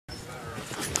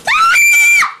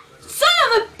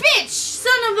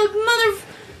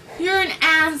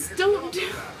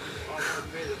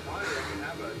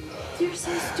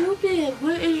so stupid.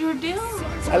 What is your deal?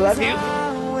 I love you.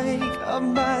 I wake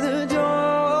up by the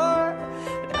door.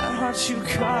 That heart you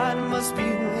cried must be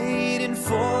waiting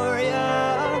for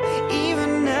ya.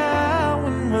 Even now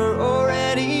when we're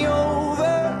already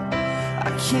over,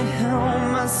 I can't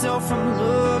help myself from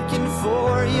looking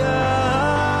for ya.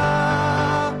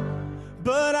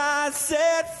 But I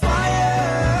set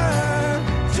fire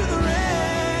to the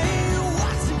rain.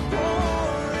 Watch it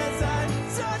pour as I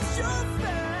touch your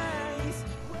face.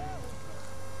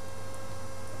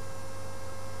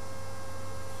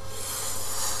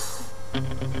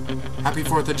 Happy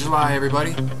 4th of July,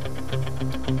 everybody.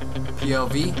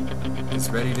 P.L.V. is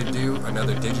ready to do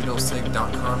another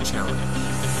DigitalCigg.com challenge.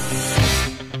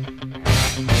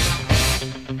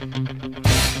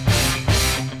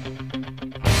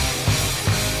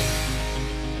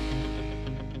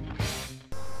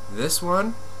 This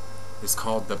one is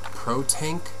called the Pro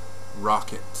Tank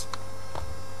Rocket.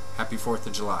 Happy 4th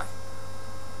of July.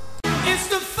 It's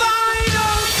the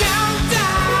final countdown.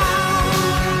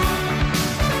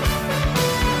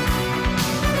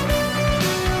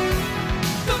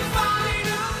 The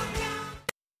final countdown.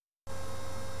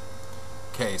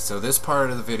 Okay, so this part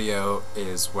of the video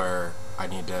is where I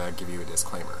need to give you a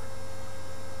disclaimer.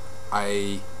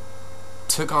 I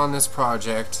took on this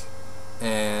project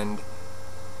and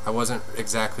I wasn't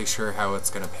exactly sure how it's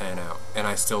going to pan out, and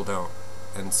I still don't.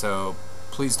 And so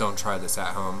please don't try this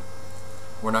at home.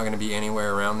 We're not going to be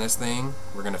anywhere around this thing.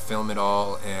 We're going to film it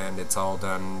all, and it's all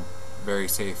done very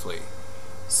safely.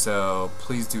 So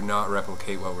please do not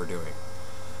replicate what we're doing.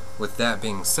 With that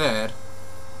being said,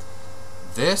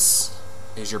 this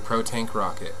is your Pro Tank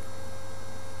Rocket.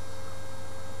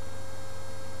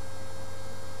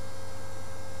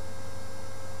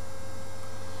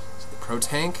 So the Pro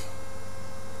Tank.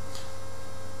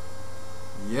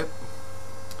 Yep.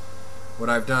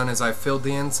 What I've done is I've filled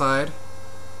the inside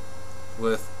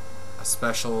with a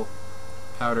special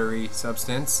powdery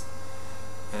substance,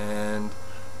 and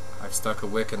I've stuck a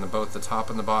wick in both the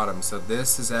top and the bottom. So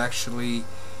this is actually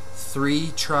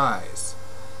 3 tries.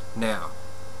 Now,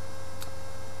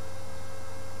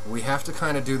 we have to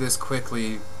kind of do this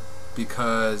quickly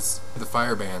because the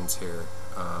fire ban's here.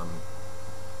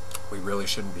 We really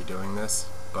shouldn't be doing this,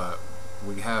 but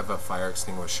we have a fire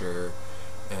extinguisher,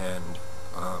 and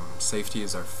safety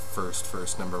is our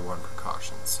first number 1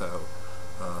 precaution. So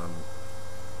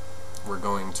we're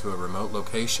going to a remote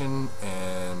location,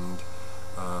 and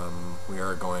we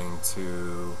are going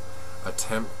to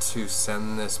attempt to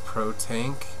send this Pro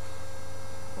Tank,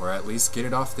 or at least get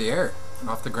it off the air,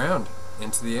 off the ground,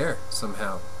 into the air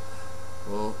somehow.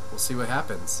 We'll see what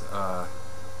happens.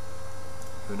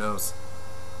 Who knows?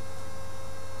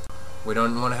 We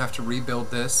don't want to have to rebuild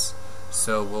this,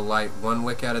 so we'll light 1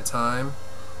 wick at a time.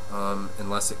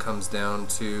 Unless it comes down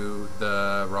to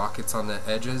the rockets on the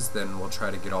edges, then we'll try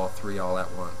to get all 3 all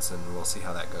at once, and we'll see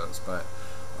how that goes. But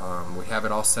we have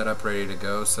it all set up ready to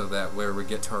go so that where we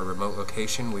get to our remote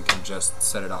location, we can just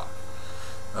set it off.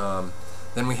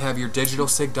 Then we have your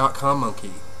DigitalCigg.com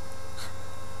monkey.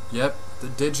 Yep, the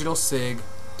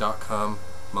DigitalCigg.com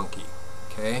monkey.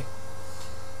 Okay?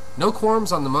 No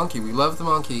quorums on the monkey. We love the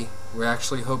monkey. We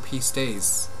actually hope he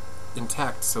stays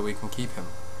intact so we can keep him.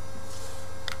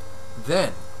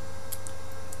 Then,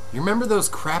 you remember those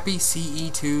crappy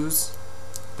CE2s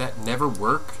that never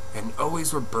work and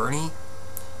always were burny?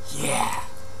 Yeah,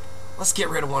 let's get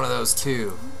rid of one of those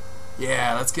too.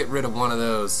 Yeah, let's get rid of one of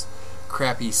those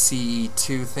crappy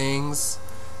CE2 things.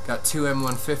 Got 2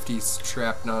 M150s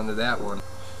strapped onto that one.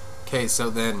 Okay, so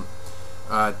then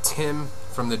Tim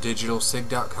from the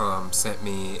DigitalCigg.com sent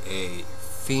me a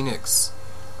Phoenix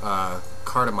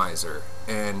cartomizer,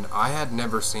 and I had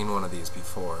never seen one of these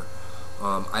before.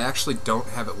 I actually don't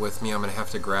have it with me. I'm going to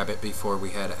have to grab it before we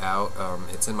head out.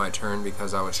 It's in my turn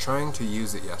because I was trying to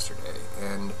use it yesterday,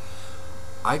 and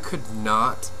I could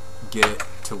not get it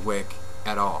to wick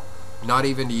at all. Not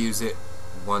even to use it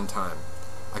one time.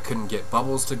 I couldn't get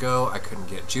bubbles to go. I couldn't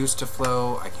get juice to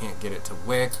flow. I can't get it to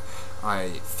wick.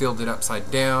 I filled it upside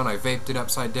down. I vaped it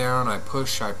upside down. I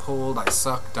pushed, I pulled, I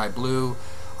sucked, I blew.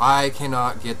 I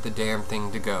cannot get the damn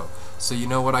thing to go. So you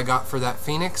know what I got for that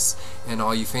Phoenix? And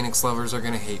all you Phoenix lovers are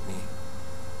going to hate me.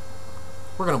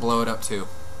 We're going to blow it up too.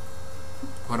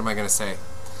 What am I going to say?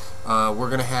 We're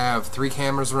going to have 3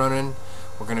 cameras running.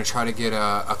 We're going to try to get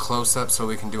a close-up so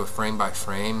we can do a frame by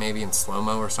frame, maybe in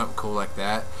slow-mo or something cool like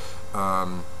that.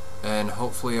 And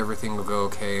hopefully everything will go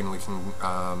okay and we can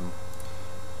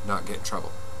not get in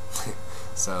trouble.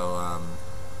 So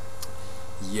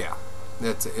yeah,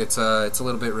 it's a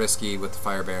little bit risky with the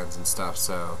fire bans and stuff.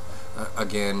 So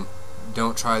again,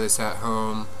 don't try this at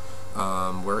home.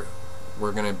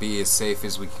 we're gonna be as safe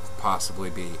as we can possibly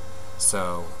be.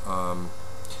 So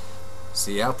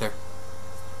see you out there.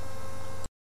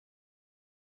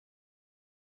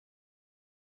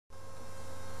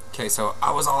 Okay, so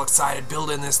I was all excited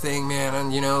building this thing, man,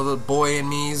 and you know, the boy in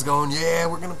me is going, yeah,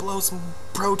 we're gonna blow some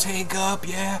pro tank up,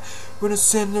 yeah, we're gonna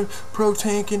send the pro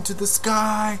tank into the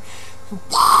sky.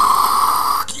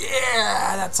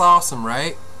 Yeah, that's awesome,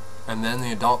 right? And then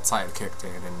the adult side kicked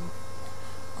in,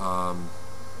 and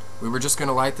we were just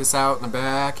gonna light this out in the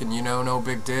back, and you know, no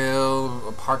big deal,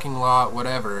 a parking lot,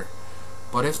 whatever.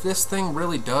 But if this thing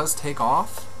really does take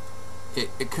off,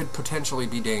 it could potentially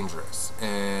be dangerous,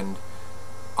 and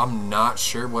I'm not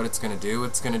sure what it's going to do.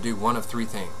 It's going to do one of three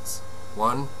things.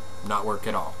 1, not work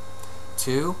at all.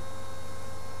 2,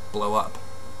 blow up.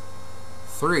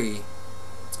 3,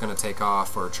 it's going to take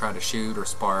off or try to shoot or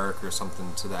spark or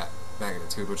something to that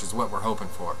magnitude, which is what we're hoping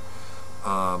for.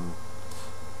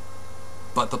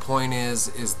 But the point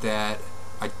is that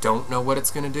I don't know what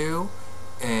it's going to do,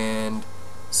 and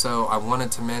so I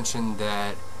wanted to mention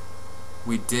that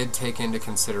we did take into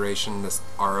consideration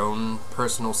our own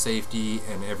personal safety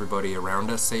and everybody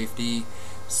around us safety,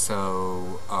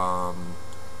 so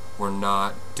we're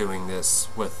not doing this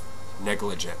with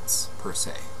negligence per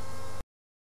se.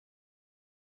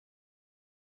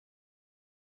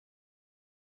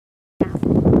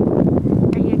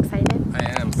 Are you excited?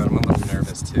 I am, but I'm a little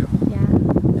nervous too. Yeah.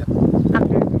 Yep. I'm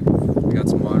nervous. We got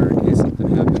some water in case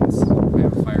something happens. We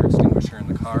have a fire extinguisher in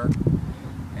the car.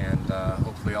 And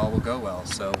hopefully all will go well.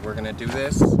 So we're going to do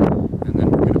this, and then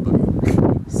we're going to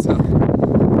boogie. So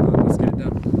let's get it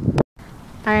done.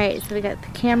 Alright, so we got the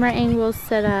camera angles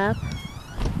set up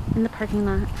in the parking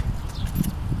lot.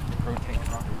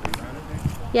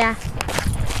 Yeah.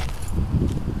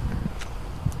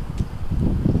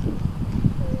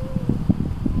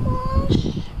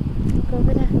 Go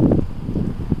over there.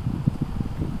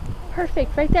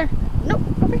 Perfect, right there. Nope,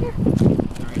 over here.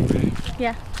 Alright, ready?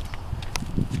 Yeah.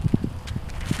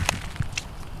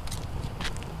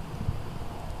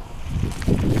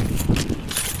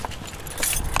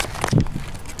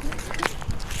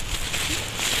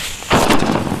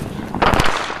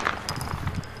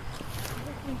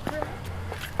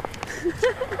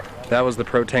 That was the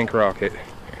Pro Tank rocket.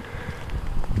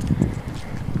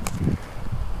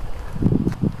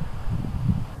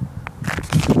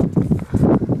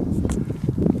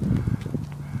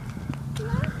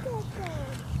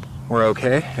 We're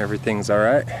okay, everything's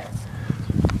alright.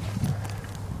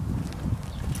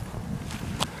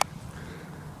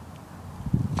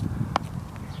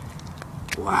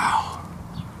 Wow.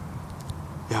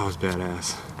 That was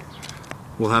badass.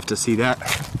 We'll have to see that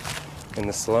in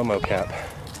the slow-mo cap.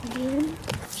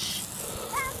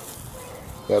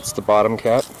 That's the bottom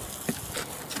cap.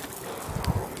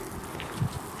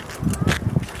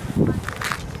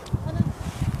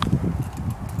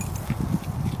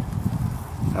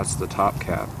 That's the top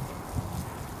cap.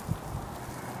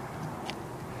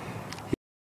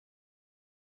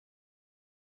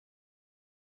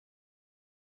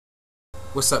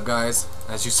 What's up, guys?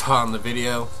 As you saw in the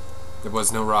video, there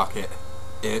was no rocket.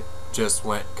 It just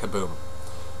went kaboom.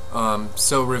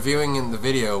 So reviewing in the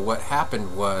video, what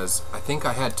happened was, I think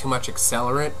I had too much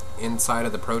accelerant inside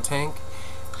of the Pro Tank,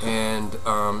 and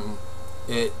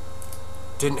it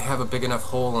didn't have a big enough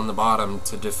hole on the bottom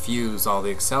to diffuse all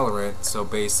the accelerant, so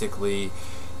basically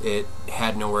it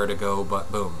had nowhere to go but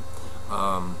boom.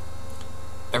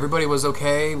 Everybody was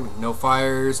okay, no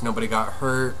fires, nobody got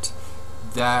hurt.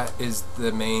 That is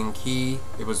the main key.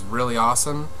 It was really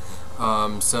awesome.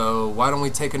 So why don't we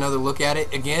take another look at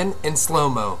it again in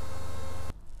slow-mo.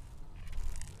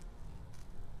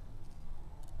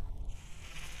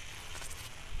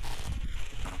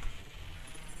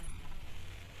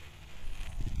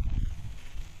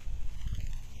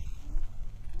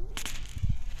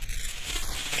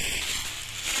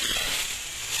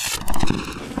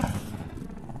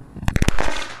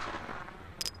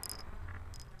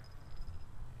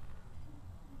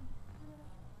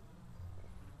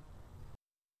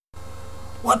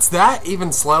 What's that?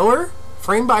 Even slower?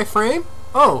 Frame by frame?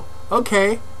 Oh,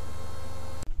 okay.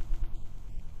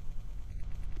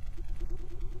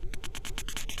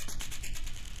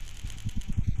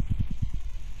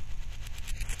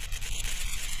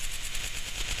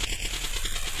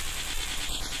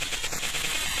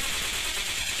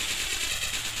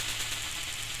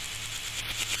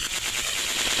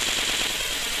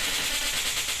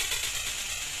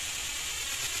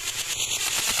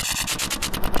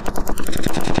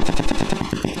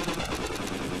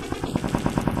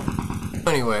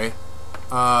 Anyway,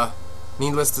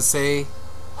 needless to say,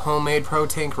 homemade Pro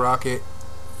Tank rocket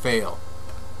fail.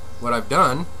 What I've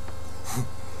done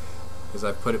is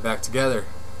I put it back together.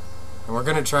 And we're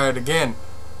gonna try it again,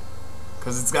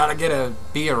 because it's gotta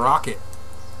be a rocket.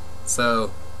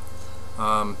 So,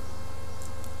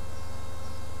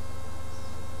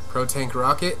 Pro Tank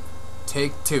rocket,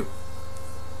 take 2.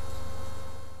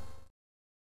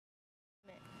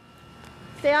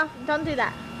 Stay off, don't do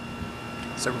that.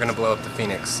 So we're gonna blow up the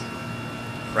Phoenix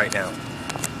right now,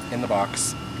 in the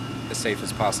box, as safe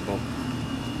as possible.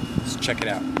 Let's check it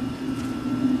out.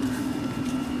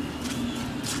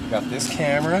 Got this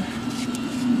camera.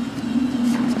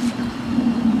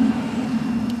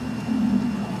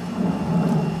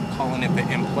 Calling it the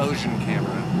implosion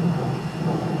camera.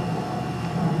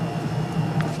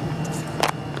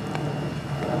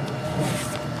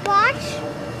 Watch.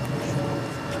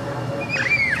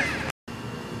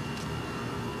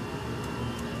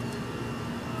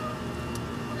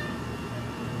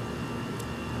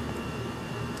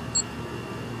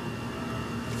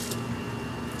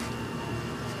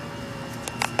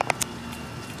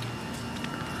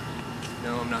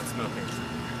 No, I'm not smoking.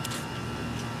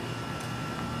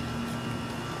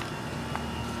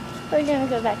 We're gonna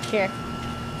go back here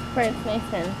where it's nice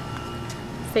and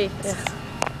safe.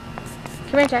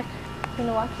 Come here, Jack. You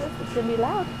gonna watch this? It's gonna be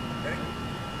loud. Okay.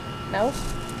 No?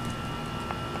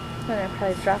 I'm gonna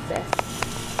probably drop this.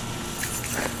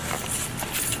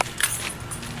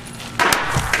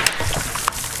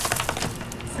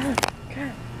 Son,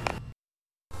 God.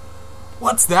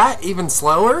 What's that? Even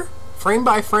slower? Frame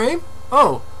by frame?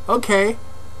 Oh, okay.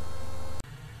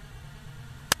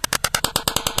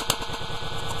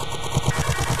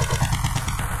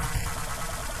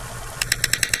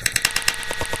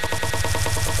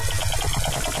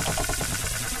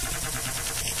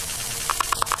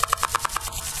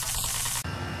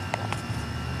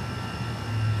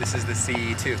 This is the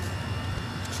CE2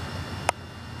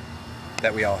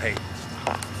 that we all hate.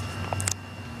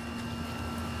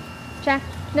 Jack,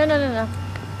 no, no, no, no.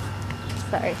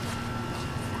 Sorry.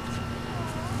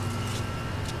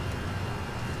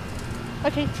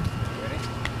 Okay. Ready?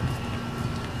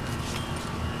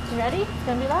 You ready? It's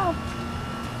gonna be loud.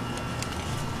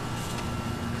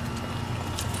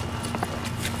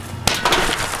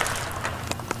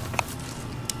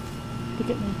 Look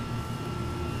at me.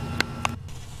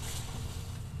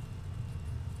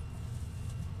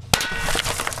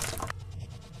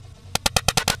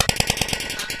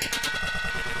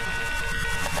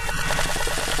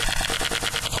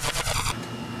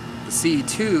 The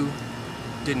CE2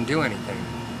 didn't do anything,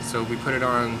 so we put it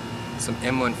on some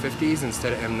M150s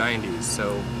instead of M90s,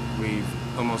 so we've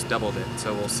almost doubled it,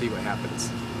 so we'll see what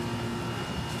happens.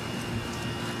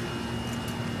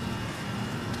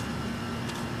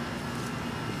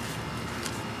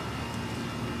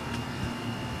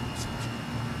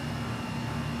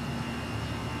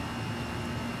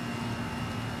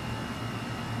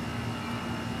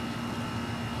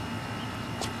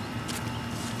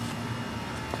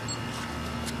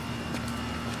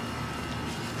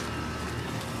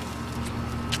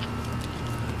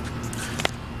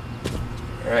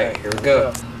 Alright, here we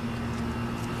go.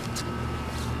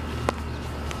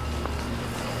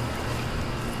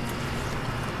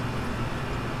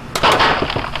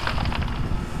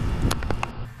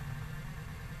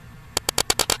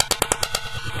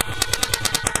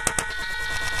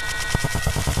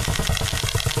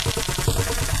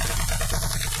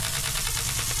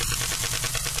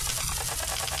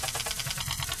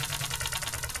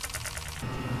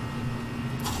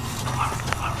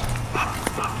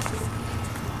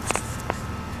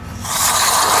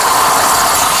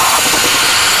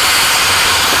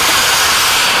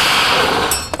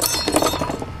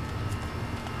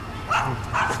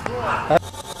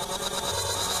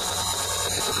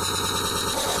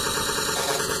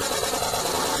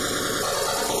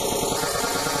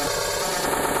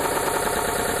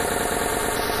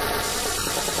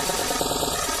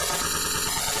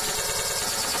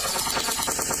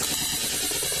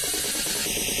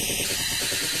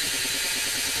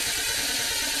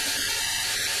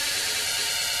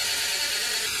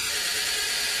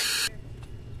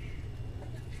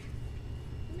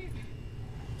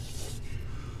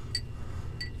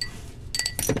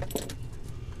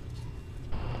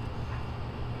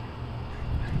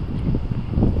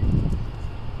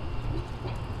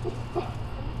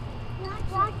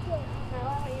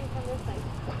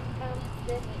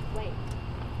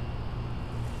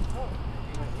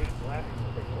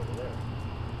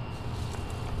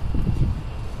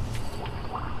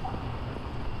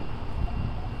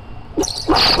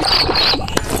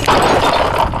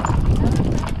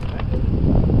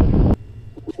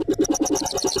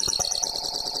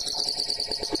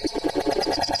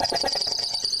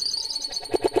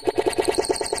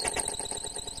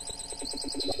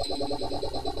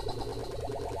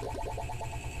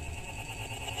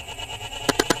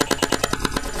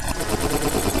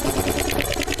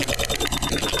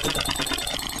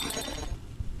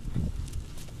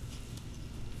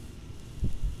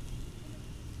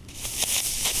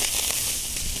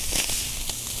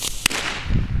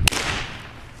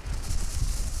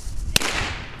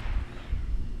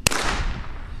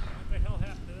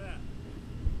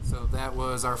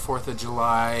 was our 4th of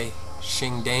July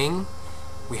shing-dang.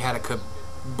 We had a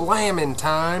kablammin'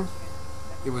 time.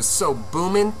 It was so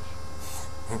booming.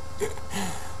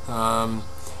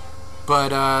 But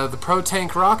the Pro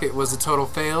Tank rocket was a total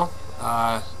fail.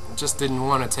 Just didn't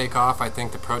want to take off. I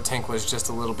think the Pro Tank was just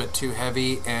a little bit too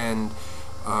heavy, and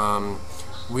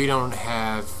we don't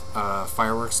have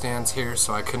fireworks stands here,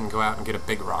 so I couldn't go out and get a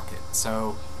big rocket.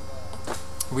 So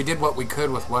we did what we could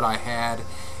with what I had,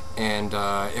 and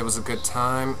it was a good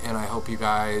time, and I hope you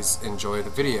guys enjoy the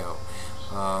video.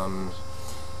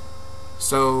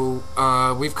 So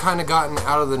we've kind of gotten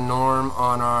out of the norm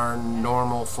on our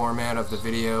normal format of the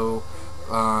video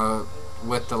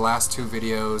with the last 2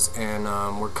 videos, and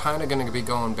we're kind of going to be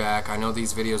going back. I know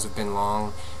these videos have been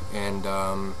long, and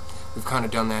we've kind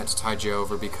of done that to tide you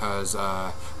over because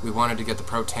we wanted to get the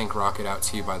Pro Tank rocket out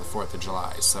to you by the 4th of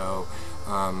July. So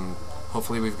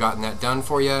hopefully we've gotten that done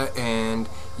for you, and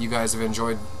you guys have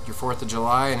enjoyed your 4th of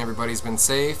July, and everybody's been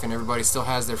safe, and everybody still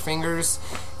has their fingers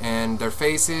and their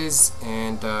faces,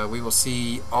 and we will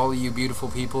see all of you beautiful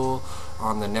people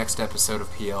on the next episode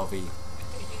of PLV.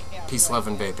 Peace, love,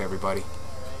 and vape, everybody.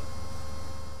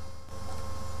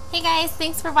 Hey guys,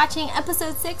 thanks for watching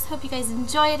episode 6. Hope you guys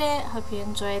enjoyed it. Hope you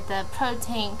enjoyed the Pro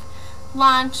Tank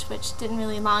launch, which didn't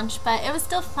really launch, but it was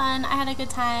still fun. I had a good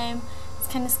time. It's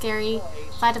kind of scary.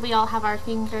 Glad that we all have our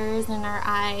fingers and our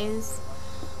eyes.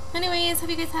 Anyways, hope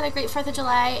you guys had a great 4th of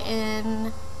July,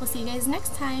 and we'll see you guys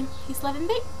next time. Peace, love, and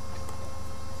vape.